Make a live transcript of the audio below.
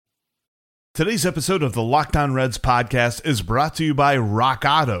Today's episode of the Locked On Reds podcast is brought to you by Rock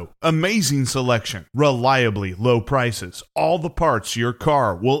Auto. Amazing selection, reliably low prices, all the parts your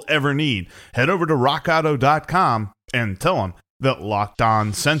car will ever need. Head over to rockauto.com and tell them that Locked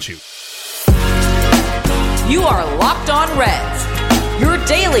On sent you. You are Locked On Reds, your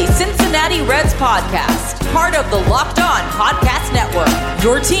daily Cincinnati Reds podcast, part of the Locked On Podcast Network,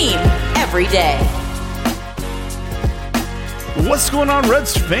 your team every day. What's going on,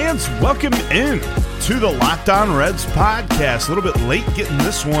 Reds fans? Welcome in to the Locked On Reds podcast. A little bit late getting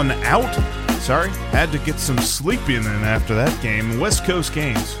this one out. Sorry, had to get some sleeping in after that game. West Coast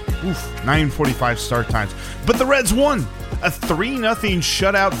games, 9:45 start times. But the Reds won a 3-0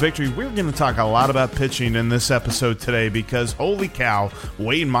 shutout victory. We're going to talk a lot about pitching in this episode today because, holy cow,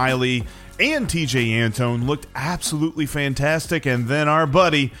 Wade Miley and TJ Antone looked absolutely fantastic. And then our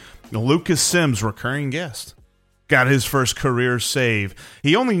buddy, Lucas Sims, recurring guest, got his first career save.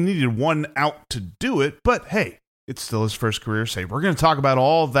 He only needed one out to do it, but hey, it's still his first career save. We're going to talk about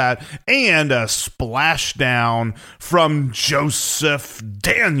all of that and a splashdown from Joseph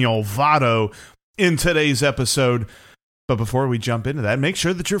Daniel Votto in today's episode. But before we jump into that, make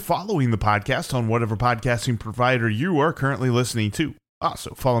sure that you're following the podcast on whatever podcasting provider you are currently listening to.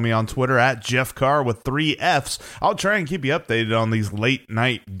 Also, follow me on Twitter at Jeff Carr with 3 Fs. I'll try and keep you updated on these late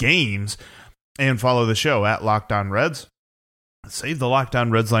night games. And follow the show at Locked On Reds. Save the Locked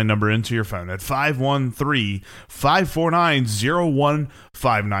On Reds line number into your phone at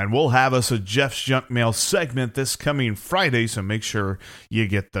 513-549-0159. We'll have us a Jeff's Junk Mail segment this coming Friday, so make sure you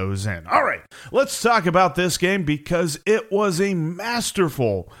get those in. All right, let's talk about this game because it was a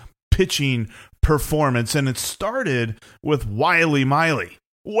masterful pitching performance, and it started with Wily Miley.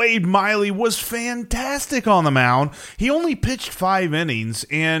 Wade Miley was fantastic on the mound. He only pitched 5 innings,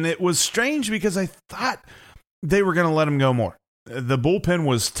 and it was strange because I thought they were going to let him go more. The bullpen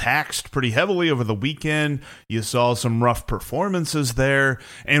was taxed pretty heavily over the weekend. You saw some rough performances there,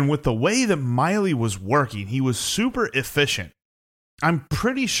 and with the way that Miley was working, he was super efficient. I'm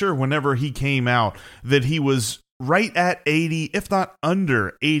pretty sure whenever he came out that he was right at 80, if not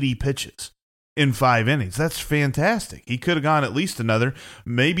under 80 pitches. In 5 innings. That's fantastic. He could have gone at least another,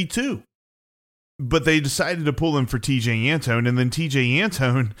 maybe 2. But they decided to pull him for TJ Antone, and then TJ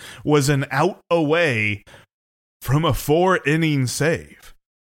Antone was an out away from a 4-inning save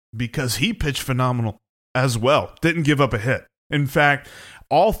because he pitched phenomenal as well. Didn't give up a hit. In fact,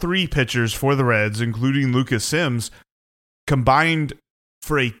 all 3 pitchers for the Reds, including Lucas Sims, combined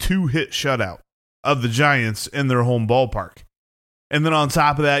for a 2-hit shutout of the Giants in their home ballpark. And then on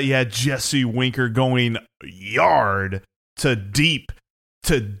top of that, you had Jesse Winker going yard to deep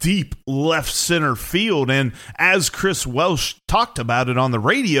left center field. And as Chris Welsh talked about it on the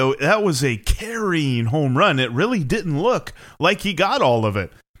radio, that was a carrying home run. It really didn't look like he got all of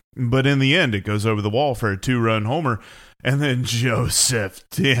it. But in the end, it goes over the wall for a 2-run homer. And then Joseph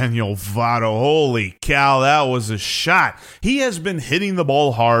Daniel Votto, holy cow, that was a shot. He has been hitting the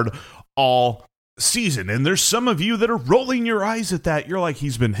ball hard all season, and there's some of you that are rolling your eyes at that. You're like,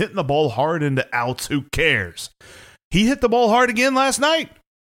 he's been hitting the ball hard into outs. Who cares? He hit the ball hard again last night.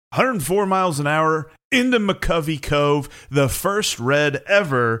 104 miles an hour into McCovey Cove, the first Red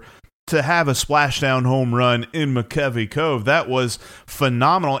ever to have a splashdown home run in McCovey Cove. That was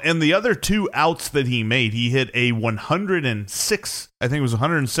phenomenal. And the other 2 outs that he made, he hit a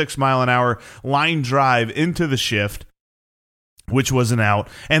 106 mile an hour line drive into the shift, which was an out,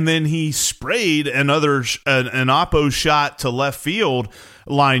 and then he sprayed an oppo shot to left field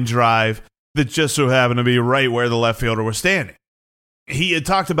line drive that just so happened to be right where the left fielder was standing. He had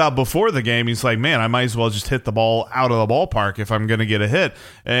talked about before the game, he's like, man, I might as well just hit the ball out of the ballpark if I'm going to get a hit.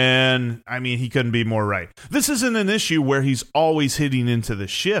 And, I mean, he couldn't be more right. This isn't an issue where he's always hitting into the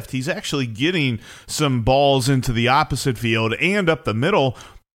shift. He's actually getting some balls into the opposite field and up the middle.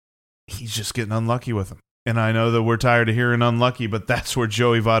 He's just getting unlucky with them. And I know that we're tired of hearing unlucky, but that's where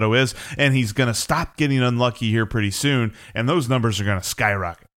Joey Votto is, and he's going to stop getting unlucky here pretty soon, and those numbers are going to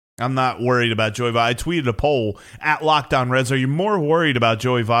skyrocket. I'm not worried about Joey Votto. I tweeted a poll at Locked On Reds. Are you more worried about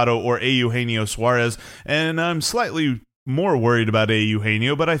Joey Votto or Eugenio Suarez? And I'm slightly more worried about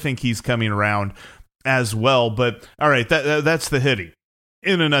Eugenio, but I think he's coming around as well. But, all right, that's the hitting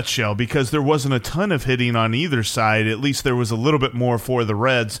in a nutshell, because there wasn't a ton of hitting on either side. At least there was a little bit more for the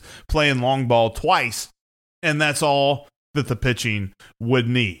Reds playing long ball twice. And that's all that the pitching would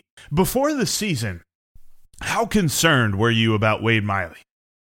need. Before the season, how concerned were you about Wade Miley?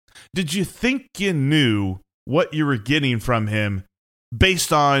 Did you think you knew what you were getting from him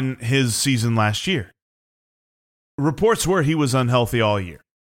based on his season last year? Reports were he was unhealthy all year.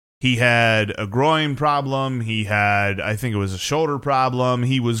 He had a groin problem. He had, I think it was a shoulder problem.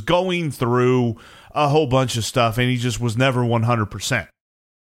 He was going through a whole bunch of stuff, and he just was never 100%.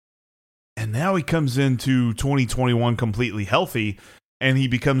 And now he comes into 2021 completely healthy, and he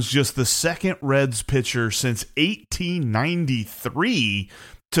becomes just the second Reds pitcher since 1893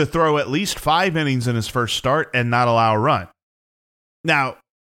 to throw at least 5 innings in his first start and not allow a run. Now,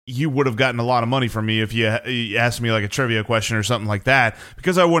 you would have gotten a lot of money from me if you asked me like a trivia question or something like that,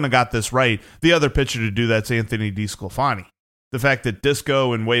 because I wouldn't have got this right. The other pitcher to do that's Anthony DeSclafani. The fact that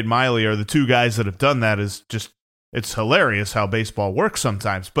Disco and Wade Miley are the two guys that have done that is just, it's hilarious how baseball works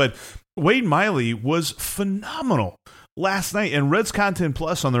sometimes. But Wade Miley was phenomenal last night, and Reds Content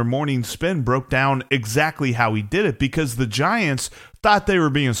Plus on their morning spin broke down exactly how he did it, because the Giants thought they were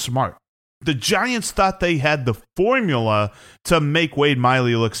being smart. The Giants thought they had the formula to make Wade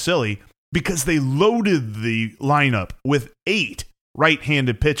Miley look silly, because they loaded the lineup with 8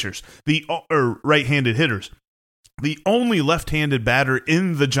 right-handed pitchers, right-handed hitters. The only left-handed batter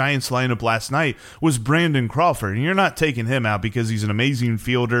in the Giants lineup last night was Brandon Crawford, and you're not taking him out because he's an amazing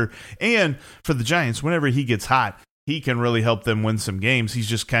fielder. And for the Giants, whenever he gets hot, he can really help them win some games. He's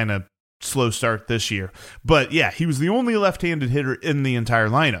just kind of slow start this year. But yeah, he was the only left-handed hitter in the entire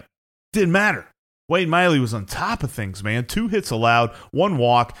lineup. Didn't matter. Wade Miley was on top of things, man. 2 hits allowed, 1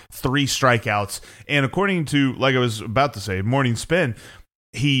 walk, 3 strikeouts. And according to, like I was about to say, Morning Spin,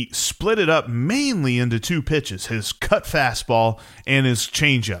 he split it up mainly into 2 pitches, his cut fastball and his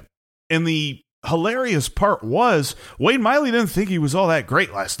changeup. And the hilarious part was Wade Miley didn't think he was all that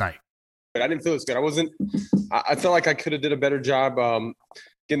great last night. I didn't feel as good. I felt like I could have did a better job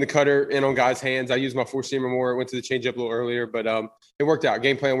getting the cutter in on guys' hands. I used my 4-seamer more. Went to the changeup a little earlier, but it worked out.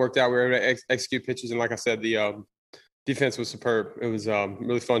 Game plan worked out. We were able to execute pitches, and like I said, the defense was superb. It was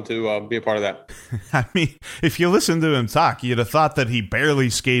really fun to be a part of that. I mean, if you listen to him talk, you'd have thought that he barely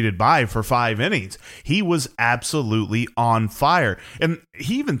skated by for 5 innings. He was absolutely on fire, and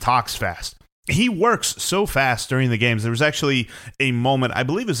he even talks fast. He works so fast during the games. There was actually a moment, I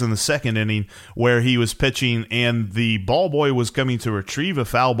believe it was in the 2nd inning, where he was pitching and the ball boy was coming to retrieve a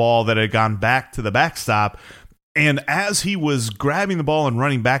foul ball that had gone back to the backstop. And as he was grabbing the ball and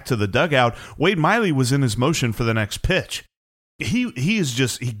running back to the dugout, Wade Miley was in his motion for the next pitch. He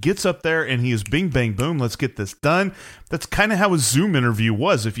gets up there and he is bing, bang, boom, let's get this done. That's kind of how his Zoom interview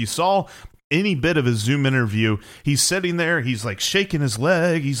was. If you saw any bit of his Zoom interview, he's sitting there, he's like shaking his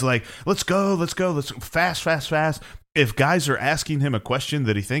leg, he's like, let's go, let's fast. If guys are asking him a question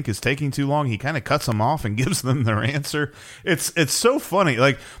that he think is taking too long, he kind of cuts them off and gives them their answer. It's so funny.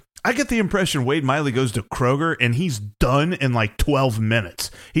 Like, I get the impression Wade Miley goes to Kroger and he's done in like 12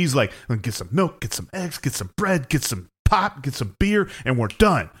 minutes. He's like, get some milk, get some eggs, get some bread, get some pop, get some beer, and we're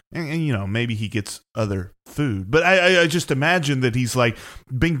done. And you know, maybe he gets other food. But I just imagine that he's like,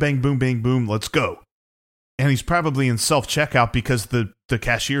 bing, bang, boom, let's go. And he's probably in self-checkout because the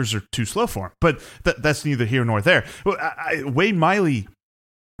cashiers are too slow for him. But that's neither here nor there. Wade Miley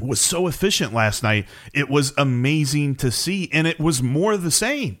was so efficient last night. It was amazing to see, and it was more the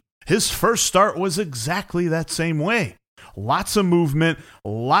same. His first start was exactly that same way. Lots of movement,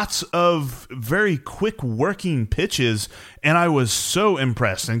 lots of very quick working pitches, and I was so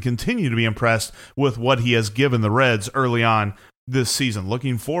impressed and continue to be impressed with what he has given the Reds early on this season.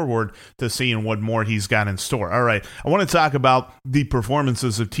 Looking forward to seeing what more he's got in store. All right, I want to talk about the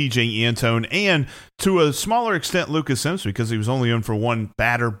performances of TJ Antone and, to a smaller extent, Lucas Sims, because he was only in for 1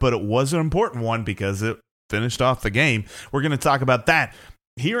 batter, but it was an important one because it finished off the game. We're going to talk about that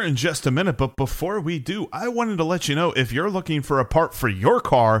here in just a minute, but before we do, I wanted to let you know, if you're looking for a part for your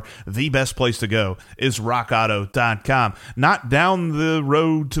car, the best place to go is rockauto.com. Not down the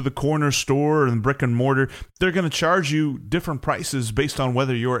road to the corner store and brick and mortar. They're going to charge you different prices based on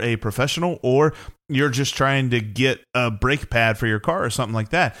whether you're a professional or you're just trying to get a brake pad for your car or something like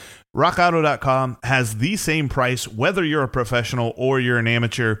that. rockauto.com has the same price whether you're a professional or you're an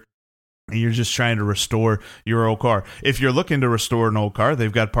amateur and you're just trying to restore your old car. If you're looking to restore an old car,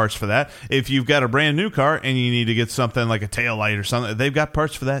 they've got parts for that. If you've got a brand new car and you need to get something like a taillight or something, they've got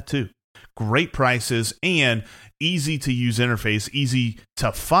parts for that too. Great prices and easy to use interface, easy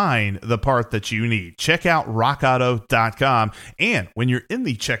to find the part that you need. Check out rockauto.com. And when you're in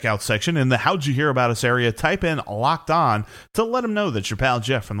the checkout section in the How'd You Hear About Us area, type in Locked On to let them know that your pal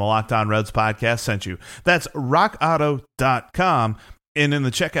Jeff from the Locked On Reds podcast sent you. That's rockauto.com. And in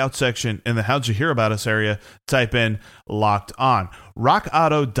the checkout section, in the How'd You Hear About Us area, type in Locked On.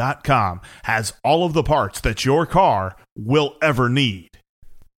 RockAuto.com has all of the parts that your car will ever need.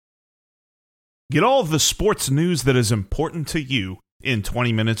 Get all of the sports news that is important to you in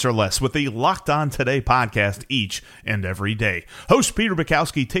 20 minutes or less with the Locked On Today podcast each and every day. Host Peter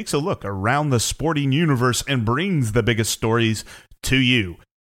Bukowski takes a look around the sporting universe and brings the biggest stories to you.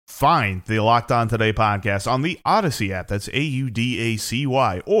 Find the Locked On Today podcast on the Odyssey app, that's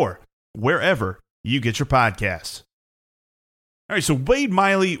AUDACY, or wherever you get your podcasts. All right, so Wade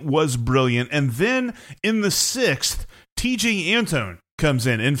Miley was brilliant, and then in the 6th, TJ Antone comes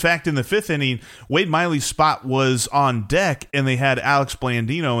in. In fact, in the 5th inning, Wade Miley's spot was on deck, and they had Alex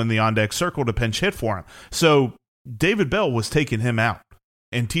Blandino in the on-deck circle to pinch hit for him. So David Bell was taking him out,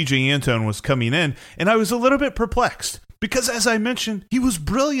 and TJ Antone was coming in, and I was a little bit perplexed because, as I mentioned, he was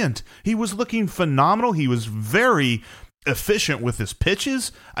brilliant. He was looking phenomenal. He was very efficient with his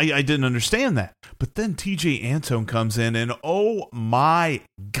pitches. I didn't understand that. But then TJ Antone comes in, and oh my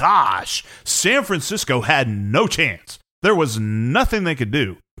gosh, San Francisco had no chance. There was nothing they could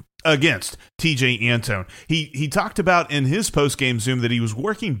do against TJ Antone. He talked about in his post-game Zoom that he was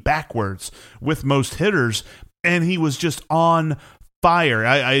working backwards with most hitters, and he was just on fire.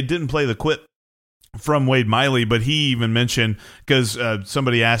 I didn't play the clip from Wade Miley, but he even mentioned, because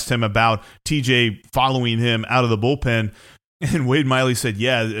somebody asked him about TJ following him out of the bullpen, and Wade Miley said,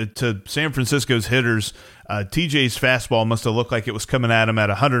 yeah, to San Francisco's hitters, TJ's fastball must have looked like it was coming at him at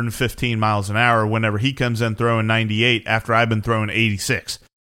 115 miles an hour whenever he comes in throwing 98 after I've been throwing 86.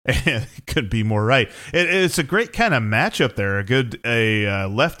 It could be more right. It's a great kind of matchup there. A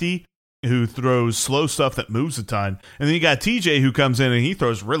lefty who throws slow stuff that moves a ton. And then you got TJ who comes in and he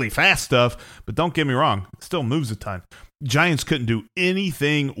throws really fast stuff, but don't get me wrong, it still moves a ton. Giants couldn't do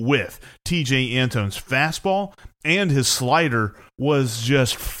anything with TJ Antone's fastball, and his slider was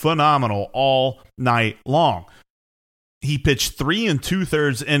just phenomenal all night long. He pitched 3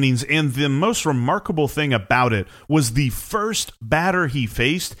 2/3 innings, and the most remarkable thing about it was the first batter he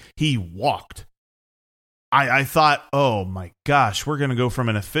faced, he walked. I thought, oh my gosh, we're going to go from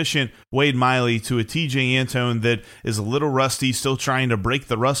an efficient Wade Miley to a TJ Antone that is a little rusty, still trying to break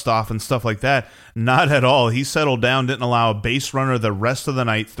the rust off and stuff like that. Not at all. He settled down, didn't allow a base runner the rest of the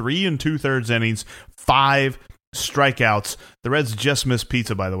night. 3 2/3 innings, 5 strikeouts. The Reds just missed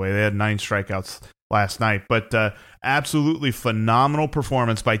pizza, by the way. They had 9 strikeouts last night. But absolutely phenomenal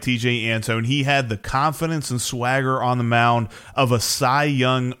performance by TJ Antone. He had the confidence and swagger on the mound of a Cy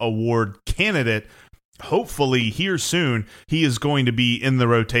Young Award candidate. Hopefully here soon he is going to be in the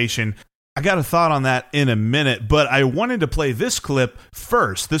rotation. I got a thought on that in a minute, but I wanted to play this clip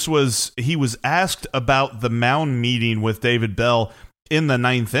first. He was asked about the mound meeting with David Bell in the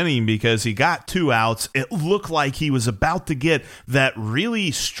 9th inning because he got 2 outs. It looked like he was about to get that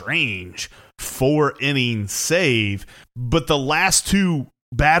really strange 4-inning save, but the last 2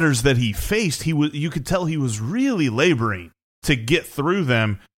 batters that he faced, you could tell he was really laboring to get through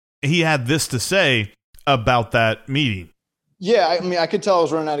them. He had this to say about that meeting. Yeah, I mean, I could tell I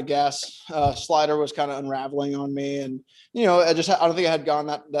was running out of gas. Slider was kind of unraveling on me, and I don't think I had gone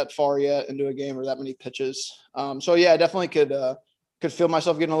that far yet into a game or that many pitches. So yeah, I definitely could feel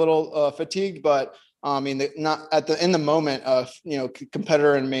myself getting a little fatigued, but I mean, in the moment,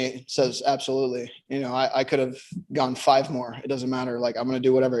 competitor in me says absolutely. I could have gone 5 more. It doesn't matter. Like, I'm going to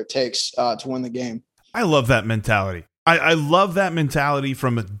do whatever it takes to win the game. I love that mentality. I love that mentality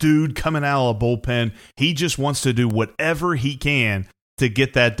from a dude coming out of a bullpen. He just wants to do whatever he can to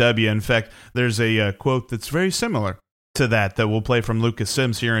get that W. In fact, there's a quote that's very similar to that we'll play from Lucas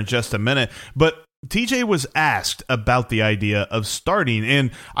Sims here in just a minute. But TJ was asked about the idea of starting,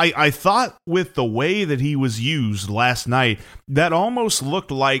 and I thought with the way that he was used last night, that almost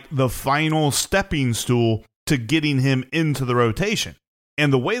looked like the final stepping stool to getting him into the rotation.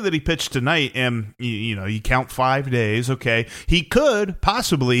 And the way that he pitched tonight, and you count 5 days, okay, he could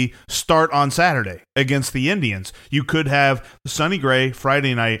possibly start on Saturday against the Indians. You could have Sonny Gray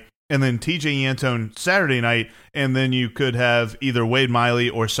Friday night, and then TJ Antone Saturday night, and then you could have either Wade Miley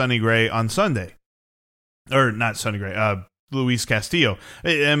or Sonny Gray on Sunday. Or not Sonny Gray, Luis Castillo.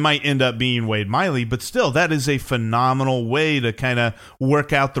 It might end up being Wade Miley, but still, that is a phenomenal way to kind of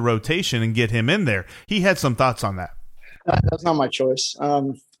work out the rotation and get him in there. He had some thoughts on that. That's not my choice.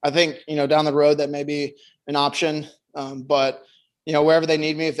 I think, down the road that may be an option. But, wherever they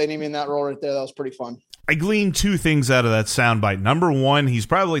need me, if they need me in that role right there, that was pretty fun. I gleaned 2 things out of that soundbite. Number 1, he's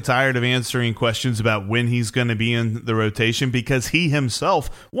probably tired of answering questions about when he's going to be in the rotation because he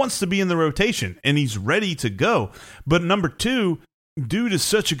himself wants to be in the rotation and he's ready to go. But number 2, dude is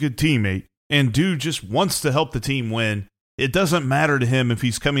such a good teammate and dude just wants to help the team win. It doesn't matter to him if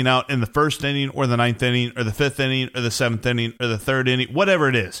he's coming out in the 1st inning or the 9th inning or the 5th inning or the 7th inning or the 3rd inning, whatever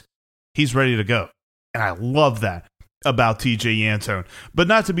it is. He's ready to go. And I love that. about TJ Antone. But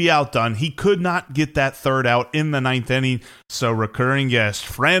not to be outdone, he could not get that third out in the 9th inning. So recurring guest,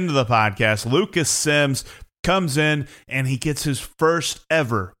 friend of the podcast, Lucas Sims, comes in and he gets his first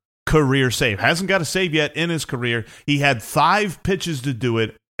ever career save. Hasn't got a save yet in his career. He had 5 pitches to do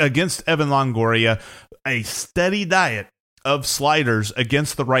it against Evan Longoria, a steady diet of sliders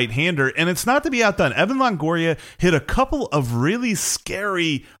against the right-hander, and it's not to be outdone. Evan Longoria hit a couple of really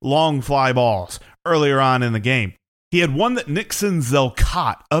scary long fly balls earlier on in the game. He had one that Nick Senzel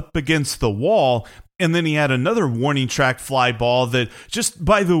caught up against the wall, and then he had another warning track fly ball that, just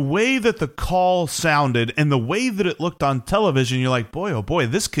by the way that the call sounded and the way that it looked on television, you're like, boy, oh boy,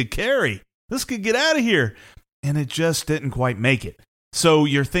 this could carry. This could get out of here. And it just didn't quite make it. So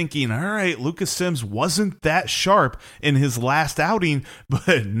you're thinking, all right, Lucas Sims wasn't that sharp in his last outing,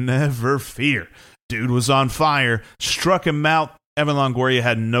 but never fear. Dude was on fire, struck him out. Evan Longoria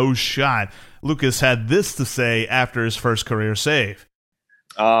had no shot. Lucas had this to say after his first career save.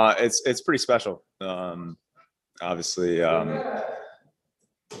 It's pretty special. Obviously, I don't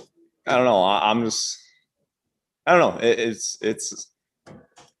know. I don't know. It's I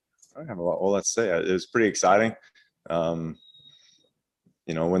don't have a lot to say. It was pretty exciting.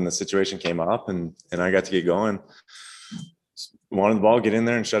 When the situation came up and I got to get going, wanted the ball, get in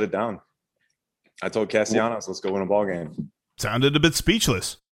there and shut it down. I told Castellanos, let's go win a ball game. Sounded a bit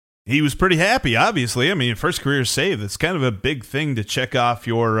speechless. He was pretty happy, obviously. I mean, first career save, that's kind of a big thing to check off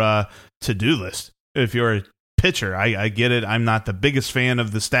your to-do list. If you're a pitcher, I get it. I'm not the biggest fan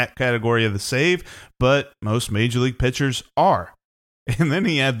of the stat category of the save, but most major league pitchers are. And then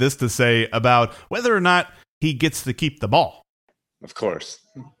he had this to say about whether or not he gets to keep the ball. Of course.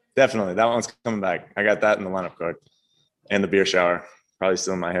 Definitely. That one's coming back. I got that in the lineup card. And the beer shower. Probably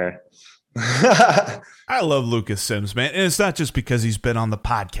still in my hair. I love Lucas Sims, man. And it's not just because he's been on the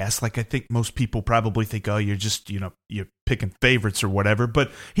podcast. Like, I think most people probably think, oh, you're just, you're picking favorites or whatever. But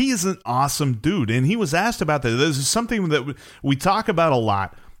he is an awesome dude. And he was asked about that. This is something that we talk about a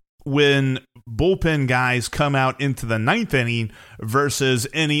lot when bullpen guys come out into the 9th inning versus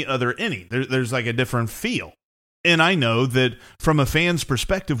any other inning. There's like a different feel. And I know that from a fan's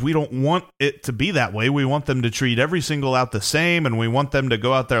perspective, we don't want it to be that way. We want them to treat every single out the same, and we want them to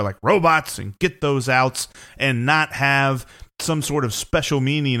go out there like robots and get those outs and not have some sort of special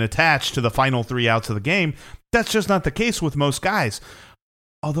meaning attached to the final 3 outs of the game. That's just not the case with most guys.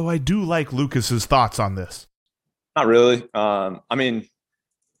 Although I do like Lucas's thoughts on this. Not really. I mean,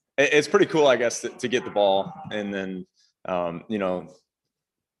 it's pretty cool, I guess, to get the ball and then,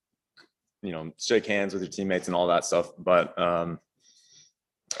 shake hands with your teammates and all that stuff. But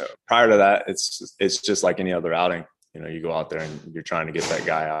prior to that, it's just like any other outing. You go out there and you're trying to get that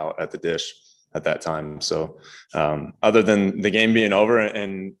guy out at the dish at that time. So other than the game being over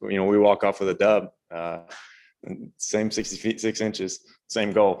and, we walk off with a dub, same 60 feet, 6 inches,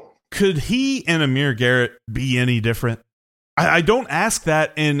 same goal. Could he and Amir Garrett be any different? I don't ask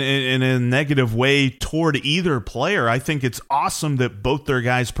that in a negative way toward either player. I think it's awesome that both their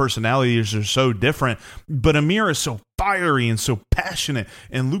guys' personalities are so different, but Amir is so fiery and so passionate,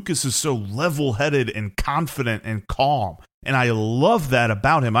 and Lucas is so level-headed and confident and calm, and I love that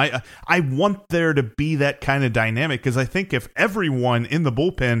about him. I want there to be that kind of dynamic, because I think if everyone in the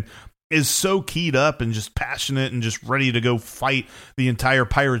bullpen is so keyed up and just passionate and just ready to go fight the entire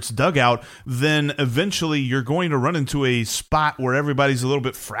Pirates dugout, then eventually you're going to run into a spot where everybody's a little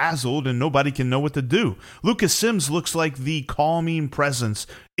bit frazzled and nobody can know what to do. Lucas Sims looks like the calming presence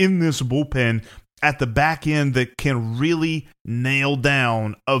in this bullpen at the back end that can really nail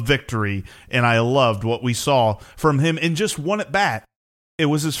down a victory, and I loved what we saw from him in just one at bat. It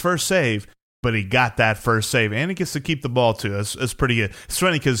was his first save, but he got that first save, and he gets to keep the ball too. That's pretty good. It's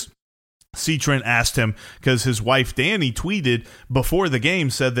funny because C. Trent asked him, because his wife Danny tweeted before the game,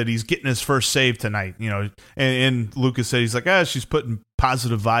 said that he's getting his first save tonight, and Lucas said he's like, she's putting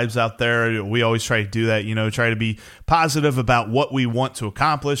positive vibes out there. We always try to do that, try to be positive about what we want to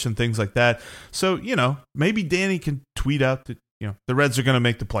accomplish and things like that. So, maybe Danny can tweet out that, the Reds are going to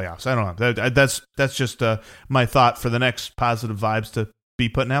make the playoffs. I don't know. That's just my thought for the next positive vibes to be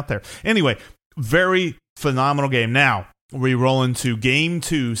putting out there. Anyway, very phenomenal game. Now, we roll into game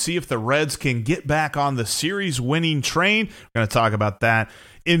 2, see if the Reds can get back on the series winning train. We're going to talk about that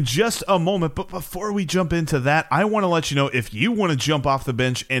in just a moment. But before we jump into that, I want to let you know, if you want to jump off the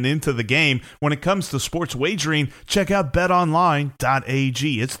bench and into the game, when it comes to sports wagering, check out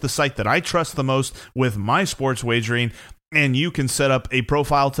betonline.ag. It's the site that I trust the most with my sports wagering. And you can set up a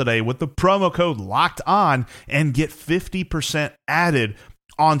profile today with the promo code LOCKEDON and get 50% added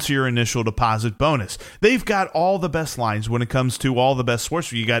onto your initial deposit bonus. They've got all the best lines when it comes to all the best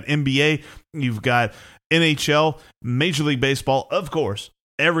sports. You got NBA, you've got NHL, Major League Baseball, of course,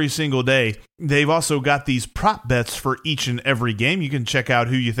 every single day. They've also got these prop bets for each and every game. You can check out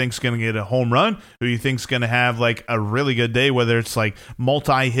who you think's going to get a home run, who you think's going to have like a really good day, whether it's like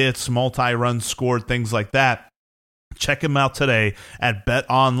multi-hits, multi-runs scored, things like that. Check them out today at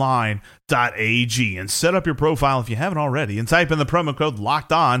betonline.ag and set up your profile if you haven't already and type in the promo code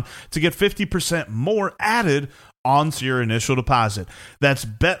Locked On to get 50% more added onto your initial deposit. That's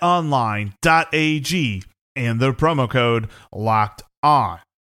betonline.ag and the promo code Locked On.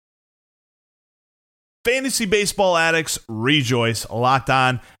 Fantasy baseball addicts, rejoice. Locked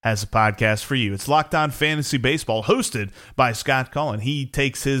On has a podcast for you. It's Locked On Fantasy Baseball, hosted by Scott Cullen. He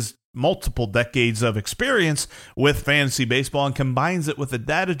takes his multiple decades of experience with fantasy baseball and combines it with a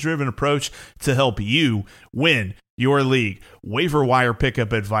data-driven approach to help you win your league. Waiver wire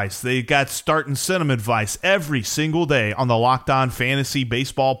pickup advice. They got start and sit 'em advice every single day on the Locked On Fantasy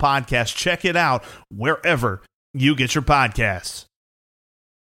Baseball podcast. Check it out wherever you get your podcasts.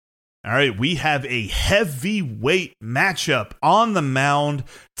 All right, we have a heavyweight matchup on the mound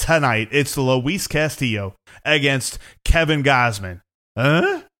tonight. It's Luis Castillo against Kevin Gausman.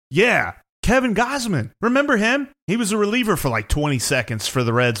 Yeah, Kevin Gausman. Remember him? He was a reliever for like 20 seconds for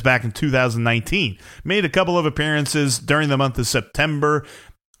the Reds back in 2019. Made a couple of appearances during the month of September,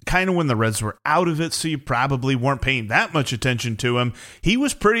 kind of when the Reds were out of it, so you probably weren't paying that much attention to him. He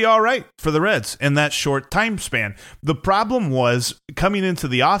was pretty all right for the Reds in that short time span. The problem was, coming into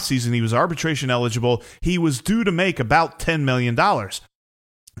the offseason, he was arbitration eligible. He was due to make about $10 million.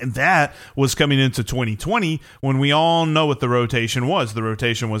 And that was coming into 2020 when we all know what the rotation was. The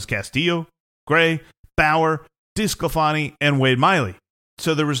rotation was Castillo, Gray, Bauer, DeSclafani, and Wade Miley.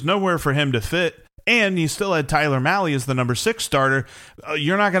 So there was nowhere for him to fit. And you still had Tyler Mahle as the number 6 starter.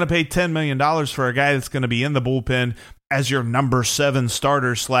 You're not going to pay $10 million for a guy that's going to be in the bullpen as your number 7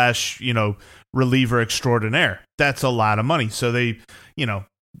 starter / reliever extraordinaire. That's a lot of money. So they,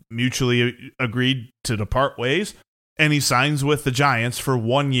 mutually agreed to depart ways. And he signs with the Giants for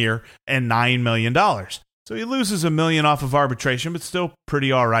 1 year and $9 million. So he loses $1 million off of arbitration, but still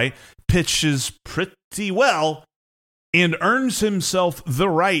pretty all right. Pitches pretty well and earns himself the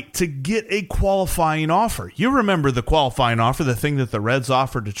right to get a qualifying offer. You remember the qualifying offer, the thing that the Reds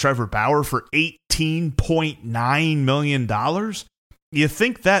offered to Trevor Bauer for $18.9 million? You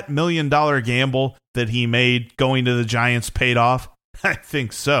think that $1 million gamble that he made going to the Giants paid off? I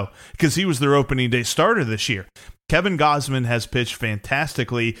think so, because he was their opening day starter this year. Kevin Gausman has pitched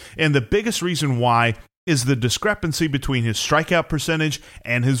fantastically, and the biggest reason why is the discrepancy between his strikeout percentage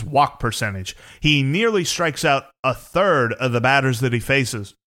and his walk percentage. He nearly strikes out a third of the batters that he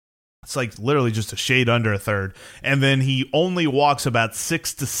faces. It's like literally just a shade under a third. And then he only walks about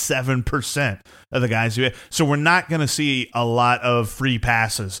 6 to 7% of the guys. So we're not going to see a lot of free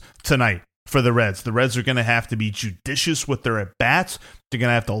passes tonight for the Reds. The Reds are going to have to be judicious with their at-bats. They're going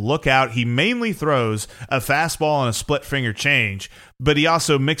to have to look out. He mainly throws a fastball and a split-finger change, but he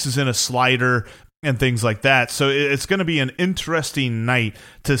also mixes in a slider and things like that. So it's going to be an interesting night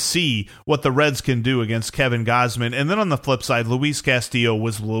to see what the Reds can do against Kevin Gausman. And then on the flip side, Luis Castillo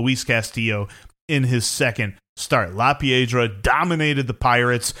was Luis Castillo in his second start. LaPiedra dominated the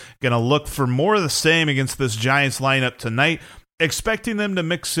Pirates. Going to look for more of the same against this Giants lineup tonight. Expecting them to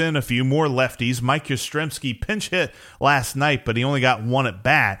mix in a few more lefties. Mike Yastrzemski pinch hit last night, but he only got one at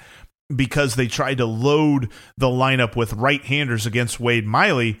bat because they tried to load the lineup with right-handers against Wade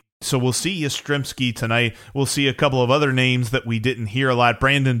Miley. So we'll see Yastrzemski tonight. We'll see a couple of other names that we didn't hear a lot.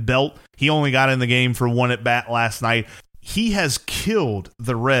 Brandon Belt, he only got in the game for one at bat last night. He has killed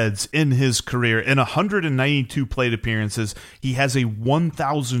the Reds in his career. In 192 plate appearances, he has a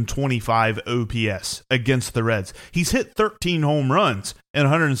 1,025 OPS against the Reds. He's hit 13 home runs in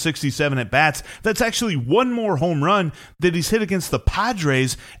 167 at-bats. That's actually one more home run that he's hit against the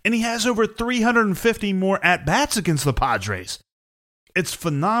Padres, and he has over 350 more at-bats against the Padres. It's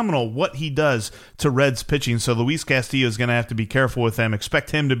phenomenal what he does to Reds pitching, so Luis Castillo is going to have to be careful with them.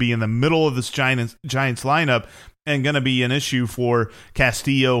 Expect him to be in the middle of this Giants lineup, and going to be an issue for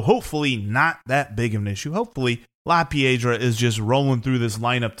Castillo. Hopefully not that big of an issue. Hopefully LaPiedra is just rolling through this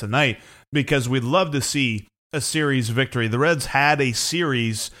lineup tonight, because we'd love to see a series victory. The Reds had a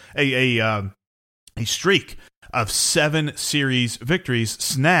series, a streak of 7 series victories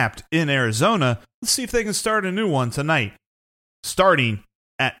snapped in Arizona. Let's see if they can start a new one tonight, starting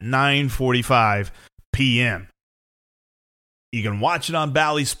at 9:45 p.m. You can watch it on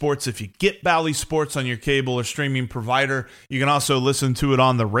Bally Sports if you get Bally Sports on your cable or streaming provider. You can also listen to it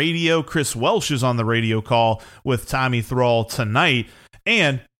on the radio. Chris Welsh is on the radio call with Tommy Thrall tonight.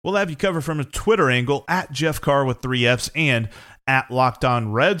 And we'll have you covered from a Twitter angle at Jeff Carr with 3 Fs and at Locked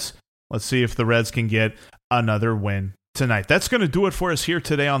On Reds. let's see if the Reds can get another win tonight. That's going to do it for us here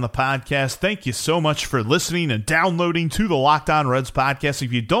today on the podcast. Thank you so much for listening and downloading to the Locked On Reds podcast.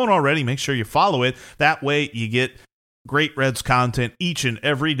 If you don't already, make sure you follow it. That way you get great Reds content each and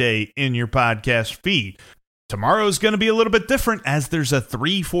every day in your podcast feed. Tomorrow is going to be a little bit different as there's a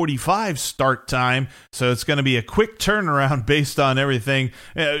 3:45 start time, so it's going to be a quick turnaround based on everything.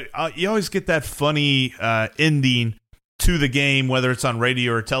 You always get that funny ending to the game, whether it's on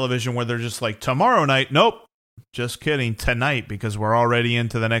radio or television, where they're just like, tomorrow night, nope, just kidding, tonight, because we're already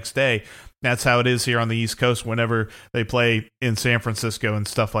into the next day. That's how it is here on the East Coast whenever they play in San Francisco and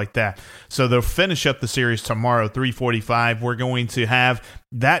stuff like that. So they'll finish up the series tomorrow, 3:45. We're going to have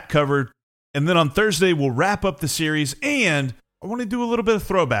that covered. And then on Thursday, we'll wrap up the series, and I want to do a little bit of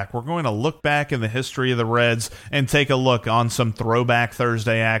throwback. We're going to look back in the history of the Reds and take a look on some Throwback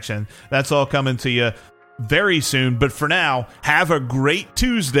Thursday action. That's all coming to you very soon. But for now, have a great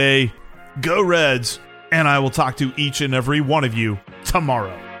Tuesday. Go Reds. And I will talk to each and every one of you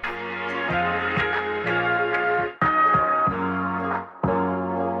tomorrow.